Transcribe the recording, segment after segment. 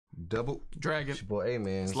Double Dragon. It's your boy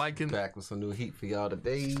AMENZ. Liking back with some new heat for y'all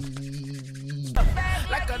today.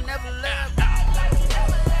 Like I never left.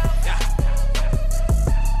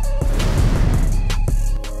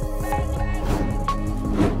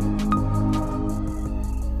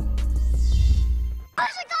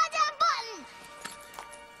 Push the goddamn button!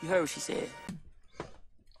 You heard what she said.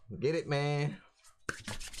 Get it, man.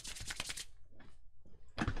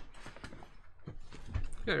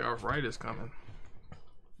 Yeah, arthritis coming.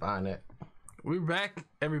 Find that. We're back,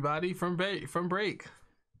 everybody, from break.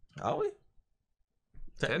 Are we?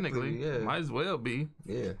 Technically, yeah. might as well be.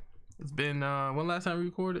 Yeah. It's been when last time we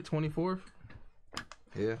recorded? 24th.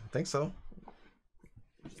 Yeah, I think so.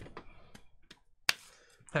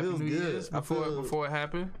 Happy Feels New good. Year's before it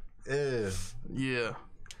happened. Yeah. Yeah.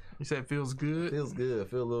 You said feels good. Feels good. I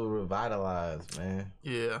feel a little revitalized, man.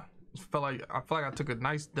 Yeah. I feel like I took a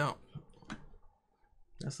nice dump.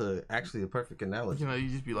 That's actually a perfect analogy. You know, you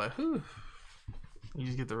just be like, whew. You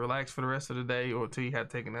just get to relax for the rest of the day, or until you have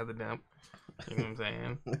to take another dump. You know what I'm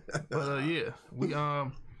saying? But yeah, we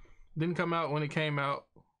didn't come out when it came out.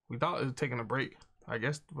 We thought it was taking a break, I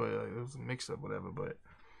guess, but it was a mix up, whatever. But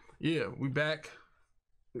yeah, we back.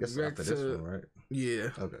 I guess after this one, right? Yeah.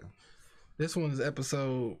 Okay. This one is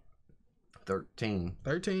episode 13.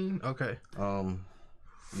 13. Okay.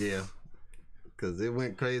 Yeah, because it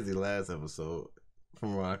went crazy last episode.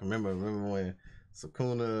 From what I can remember when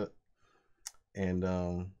Sukuna and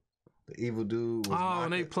the evil dude was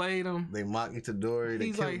and they played him. They mocked Itadori. They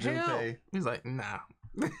He's killed like, Junpei. hell. He's like, nah.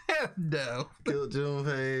 No. Killed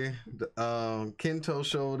Junpei. Kento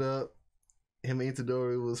showed up. Him and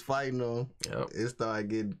Itadori was fighting him. Yep. It started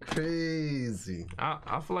getting crazy.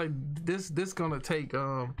 I feel like this gonna take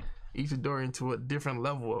Itadori into a different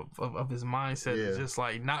level of his mindset. Yeah. It's just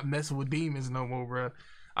like not messing with demons no more, bro.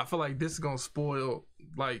 I feel like this is gonna spoil,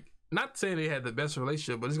 like, not saying they had the best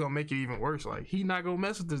relationship, but it's gonna make it even worse. Like, he not gonna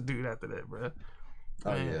mess with this dude after that, bro.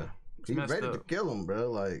 Oh Man, yeah, he's ready to kill him, bro.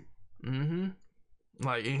 Like,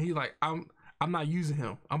 like, and he like, I'm not using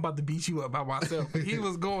him. I'm about to beat you up by myself. He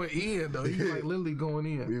was going in though. He was like literally going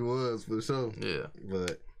in. He was for sure. Yeah,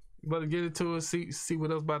 but to get into it, see what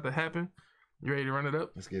else about to happen. You ready to run it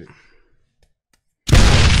up? Let's get it.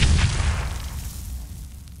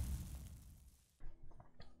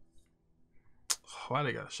 Why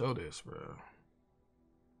they gotta show this, bro?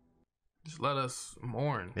 Just let us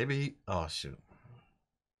mourn. Maybe he. Oh shoot.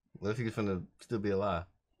 What if he's finna still be alive?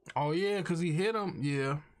 Oh yeah, cause he hit him.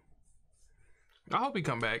 Yeah. I hope he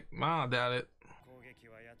come back. I doubt it.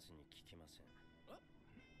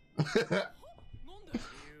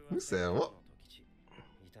 You said what?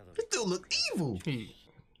 He still look evil.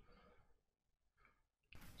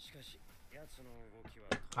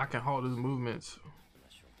 I can hold his movements.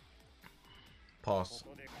 Pause.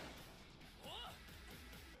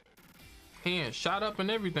 Hand shot up and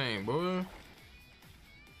everything, boy.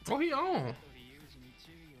 Oh, he on.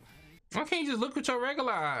 Why can't you just look with your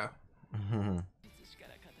regular eye?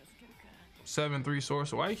 7-3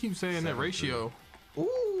 source. Why you keep saying that ratio?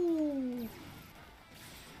 Ooh.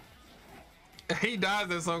 He dies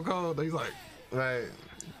that so cold. He's like, Right.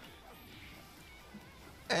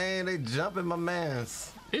 And they jumping my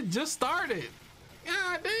mans. it just started.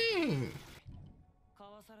 God dang.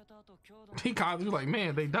 He called. He was like,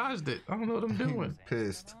 man, they dodged it. I don't know what I'm doing.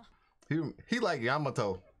 Pissed. He like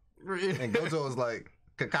Yamato. And Gojo is like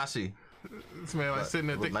Kakashi. This man like sitting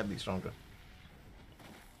there thinking, might be stronger.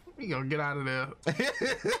 he gonna get out of there.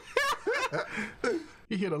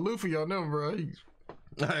 He hit a Luffy on them, bro.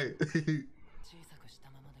 Right.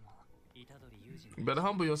 You better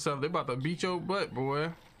humble yourself. They about to beat your butt,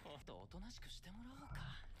 boy.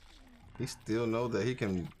 He still know that he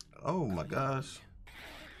can. Oh my gosh.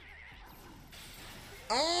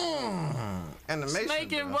 Animation.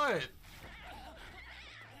 Snake and bro. butt.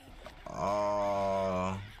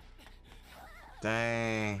 Oh.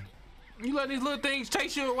 Dang. You let these little things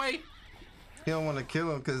chase you away. He don't want to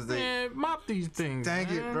kill him because they. Man, mop these things. Dang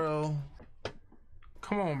man. it, bro.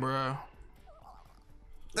 Come on, bro.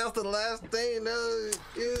 That's the last thing that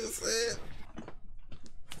you said.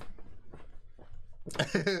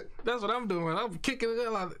 That's what I'm doing. I'm kicking the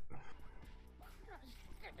hell out of it.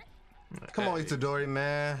 Come on, Itadori,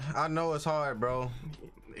 man. I know it's hard, bro.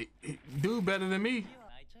 Do better than me.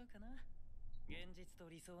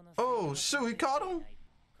 Oh, shoot, he caught him?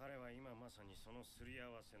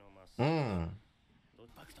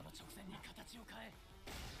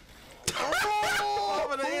 Oh,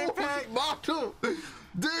 over the impact. Blocked him.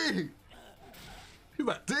 D. He's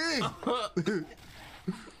like, D.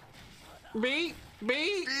 beat.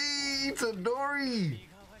 Itadori.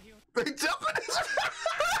 They jumping his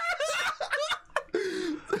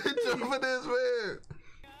for this, man.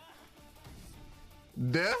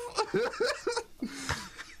 Death?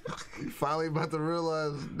 You finally about to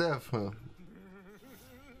realize death, huh?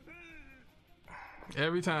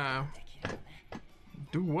 Every time.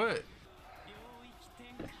 Do what?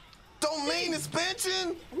 Domain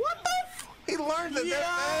expansion? What the f? He learned that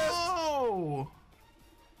fast.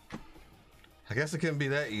 I guess it couldn't be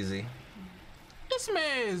that easy. This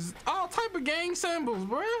man is all type of gang symbols,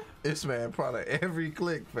 bruh. This man probably every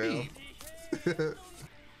click, fam.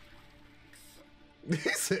 He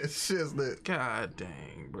said shiznit. God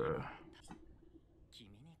dang, bruh.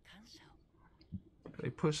 They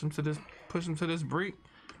push him to this brink.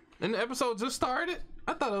 And the episode just started?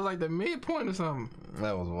 I thought it was like the midpoint or something.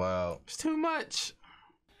 That was wild. It's too much.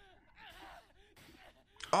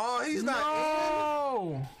 Oh, he's not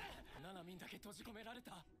in.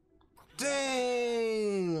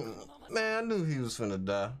 Dang. Man, I knew he was finna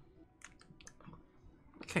die.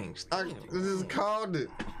 I can't I just called it.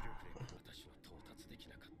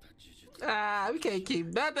 We can't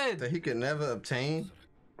keep nothing. That he could never obtain.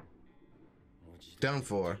 Done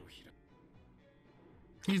for.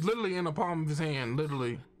 He's literally in the palm of his hand,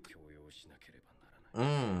 literally.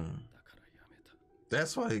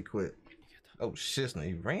 That's why he quit. Oh shit,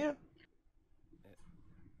 he ran?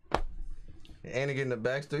 And he getting the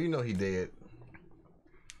backstory, you know he dead.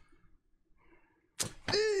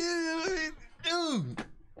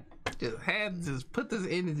 Just had to just put this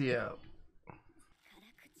energy out.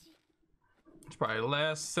 It's probably the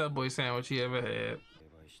last Subway sandwich he ever had.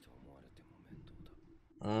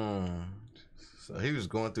 So he was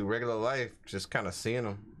going through regular life, just kind of seeing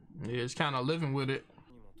him. Yeah, just kind of living with it.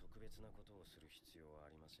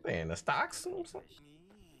 Man, the stocks.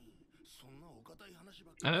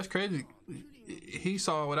 And that's crazy. He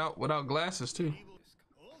saw without glasses too.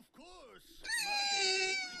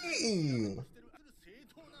 He's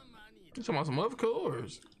You talking about some of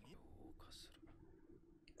course.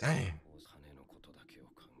 Dang.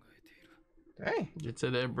 Dang. Get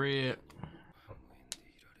to that bread.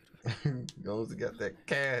 Goes to get that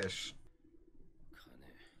cash.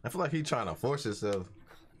 I feel like he trying to force himself.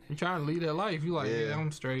 You trying to lead that life. You like, yeah,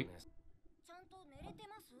 I'm straight.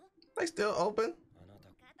 They still open.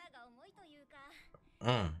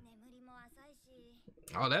 Oh,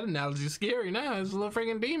 that analogy is scary now. It's a little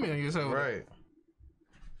freaking demon or something. Right.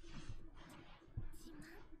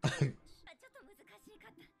 You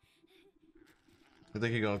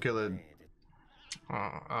think he gonna kill it?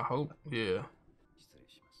 I hope. Yeah.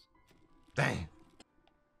 Dang.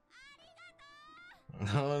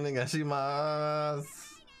 Onegashimasu.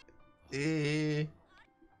 They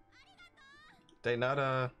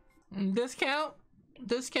not discount.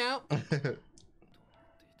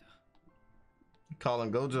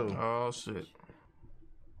 Calling Gojo. Oh shit.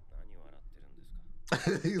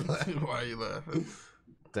 He laughing. Why are you laughing?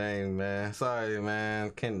 Dang, man. Sorry,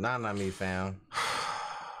 man. Can't nana me found.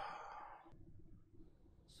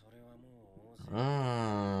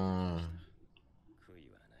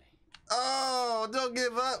 Oh, don't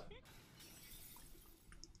give up.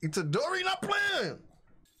 ITADORI not playing.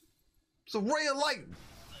 It's a ray of light.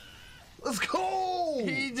 Let's go.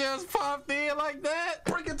 He just popped in like that.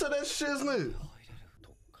 Break into that shiznit.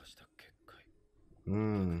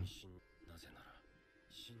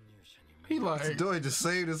 He like ITADORI just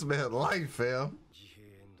saved this man's life, fam.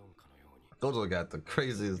 Gojo got the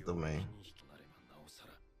craziest domain.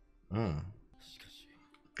 Look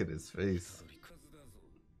at his face.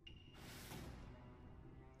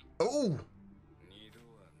 Oh!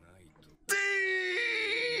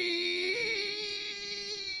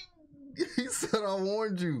 He said I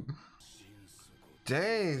warned you.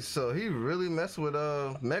 Dang, so he really messed with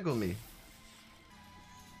Megumi.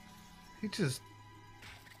 He just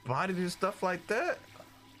bodied his stuff like that.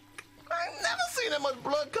 I ain't never seen that much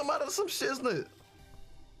blood come out of some shiznit.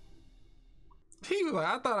 he was like,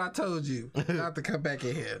 I thought I told you not to come back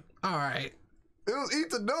in here. All right. It was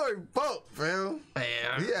ITADORI fault, fam.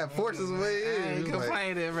 Man, He had forces way in. I ain't He was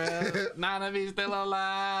like, complaining, bro. None of you still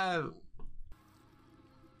alive.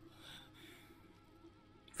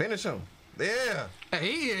 finish him. Yeah.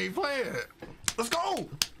 Hey, he ain't playing. Let's go.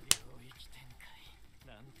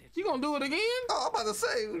 You gonna do it again? Oh, I'm about to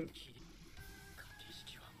say.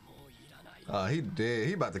 Oh, he dead.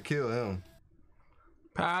 He about to kill him.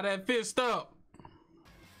 Power that fist up.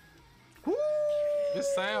 Woo!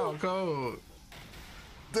 This sound cold.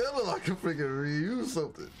 That look like a freaking Ryu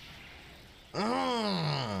something.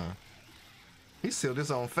 He sealed his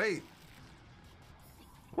own fate.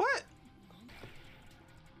 What?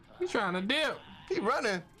 He trying to dip. He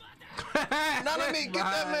running. Now let me get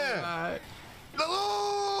that man. Bye.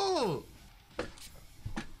 No!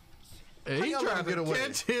 Hey, he tried to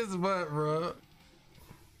catch his butt, bro.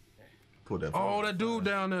 Pull that. Oh, that dude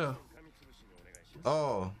down there.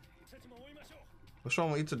 Oh. What's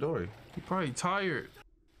wrong with Itadori? He probably tired.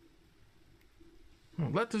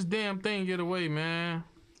 Let this damn thing get away, man.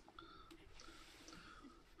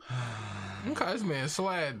 Okay, this man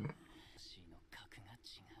sladding.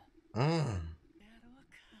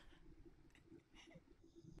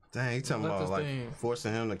 Dang, he talking about like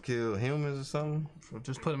forcing him to kill humans or something?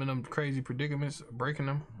 Just put him in them crazy predicaments, breaking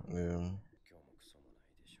them. Yeah.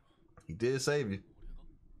 He did save you.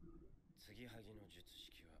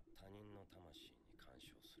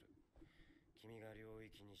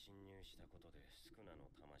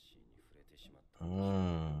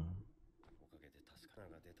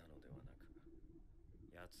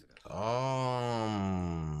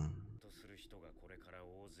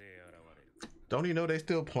 Don't you know they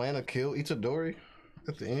still plan to kill Itadori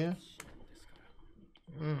at the end?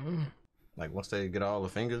 Like once they get all the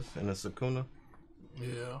fingers in the Sukuna?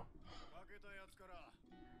 Yeah.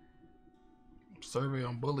 Survey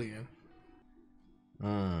on bullying.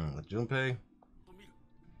 Junpei?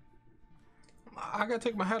 I gotta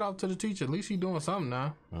take my hat off to the teacher. At least he doing something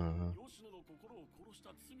now.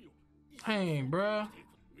 Hey, bruh.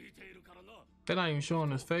 They're not even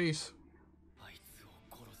showing his face.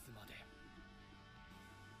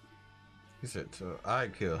 He said, I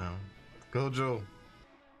kill him. Gojo.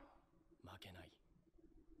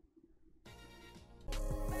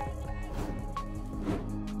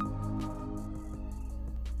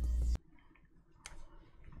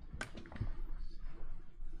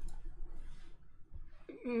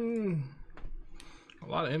 A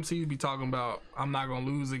lot of MCs be talking about, I'm not gonna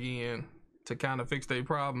lose again, to kind of fix their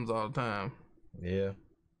problems all the time. Yeah.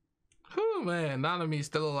 Whew, man, Nanami's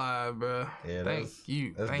still alive, bro. Yeah, thank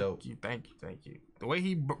you. The way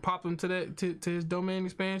he popped him to that to his domain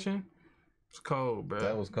expansion, it's cold, bro.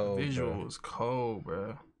 That was cold. The visual was cold,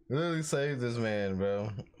 bro. Really saved this man, bro.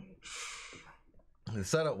 The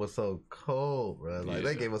setup was so cold, bro. Like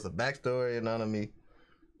they gave us a backstory and Nanami.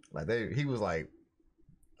 Like he was like,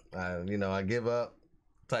 I give up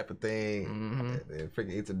type of thing. And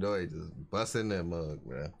freaking Itadori just busting that mug,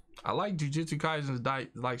 bro. I like Jujutsu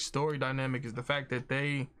Kaisen's story dynamic is the fact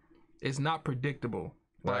that it's not predictable.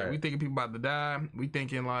 Like we thinking people about to die. We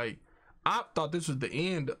thinking like, I thought this was the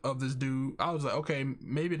end of this dude. I was like, okay,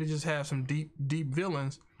 maybe they just have some deep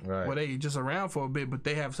villains where they just around for a bit, but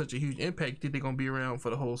they have such a huge impact that they're gonna be around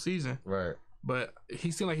for the whole season. Right. But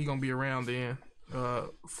he seemed like he's gonna be around then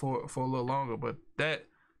for a little longer. But that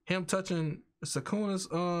him touching Sukuna's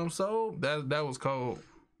soul, that was cold.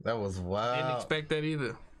 That was wild. Didn't expect that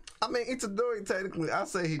either. I mean, Itadori technically, I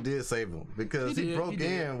say he did save him because he broke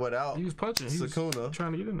in without he was punching Sukuna. He was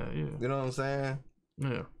trying to get in there, yeah. You know what I'm saying?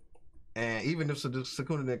 Yeah. And even if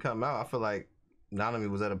Sukuna didn't come out, I feel like Nanami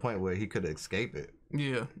was at a point where he could escape it.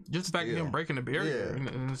 Yeah, just the fact of him breaking the barrier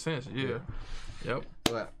in a sense. Yeah. Yep.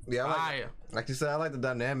 But yeah, like you said, I like the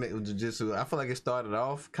dynamic of Jujutsu. I feel like it started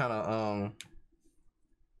off kind of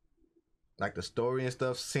like the story and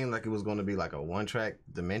stuff seemed like it was going to be like a one-track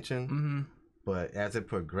dimension. But as it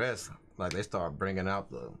progressed, like they started bringing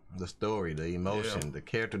out the story, the emotion, the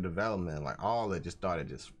character development, like all that just started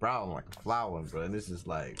just sprouting like a flower, bro. And this is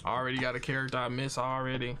like already got a character I miss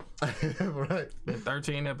already. Right. Been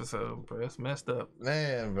 13 episodes, bro. That's messed up.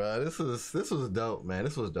 Man, bro, this was dope, man.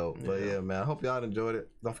 This was dope. But yeah, man, I hope y'all enjoyed it.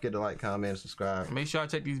 Don't forget to like, comment, and subscribe. Make sure I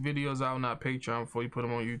check these videos out on our Patreon before you put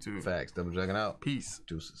them on YouTube. Facts. Double checking out. Peace.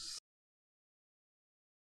 Deuces.